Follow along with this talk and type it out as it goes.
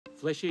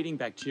Flesh-eating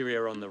bacteria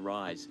are on the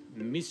rise.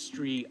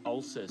 Mystery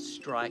ulcer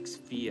strikes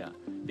fear.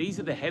 These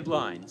are the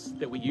headlines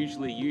that we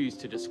usually use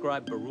to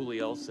describe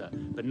Buruli ulcer,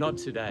 but not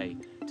today.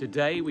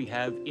 Today we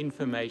have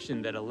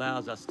information that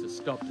allows us to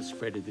stop the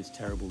spread of this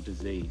terrible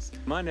disease.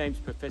 My name's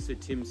Professor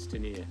Tim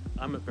Stinear.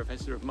 I'm a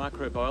Professor of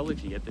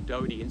Microbiology at the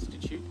Doherty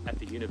Institute at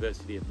the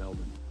University of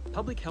Melbourne.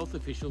 Public health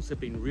officials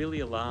have been really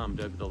alarmed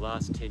over the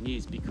last 10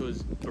 years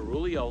because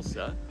Buruli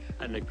ulcer,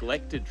 a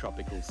neglected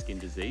tropical skin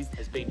disease,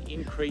 has been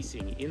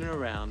increasing in and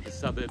around the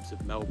suburbs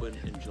of Melbourne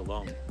and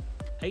Geelong.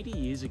 80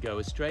 years ago,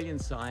 Australian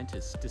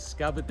scientists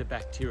discovered the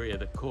bacteria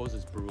that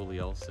causes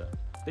Buruli ulcer.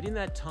 But in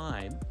that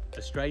time,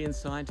 Australian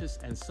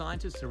scientists and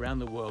scientists around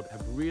the world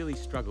have really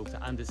struggled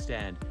to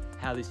understand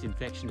how this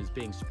infection is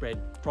being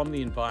spread from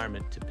the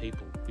environment to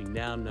people. We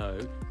now know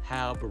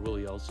how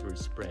Buruli ulcer is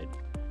spread.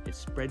 It's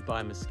spread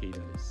by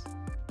mosquitoes.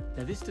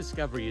 Now, this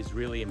discovery is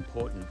really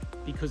important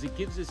because it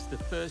gives us the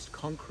first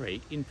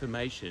concrete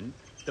information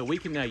that we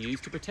can now use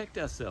to protect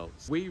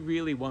ourselves. We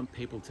really want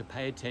people to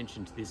pay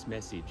attention to this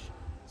message.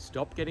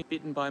 Stop getting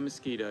bitten by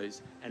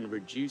mosquitoes and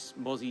reduce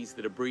mozzies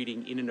that are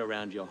breeding in and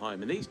around your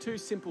home. And these two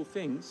simple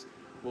things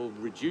will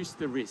reduce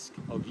the risk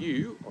of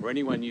you or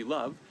anyone you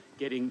love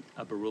getting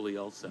a Buruli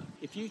ulcer.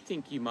 If you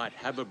think you might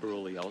have a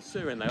Buruli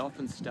ulcer, and they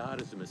often start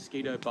as a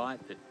mosquito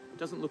bite that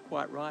doesn't look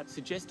quite right,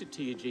 suggest it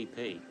to your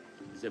GP.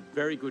 It's a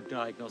very good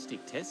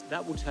diagnostic test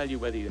that will tell you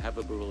whether you have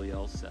a Buruli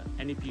ulcer.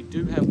 And if you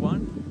do have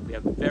one, we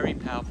have very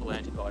powerful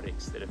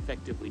antibiotics that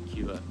effectively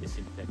cure this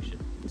infection.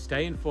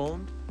 Stay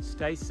informed,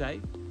 stay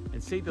safe,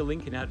 and see the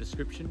link in our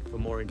description for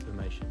more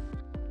information.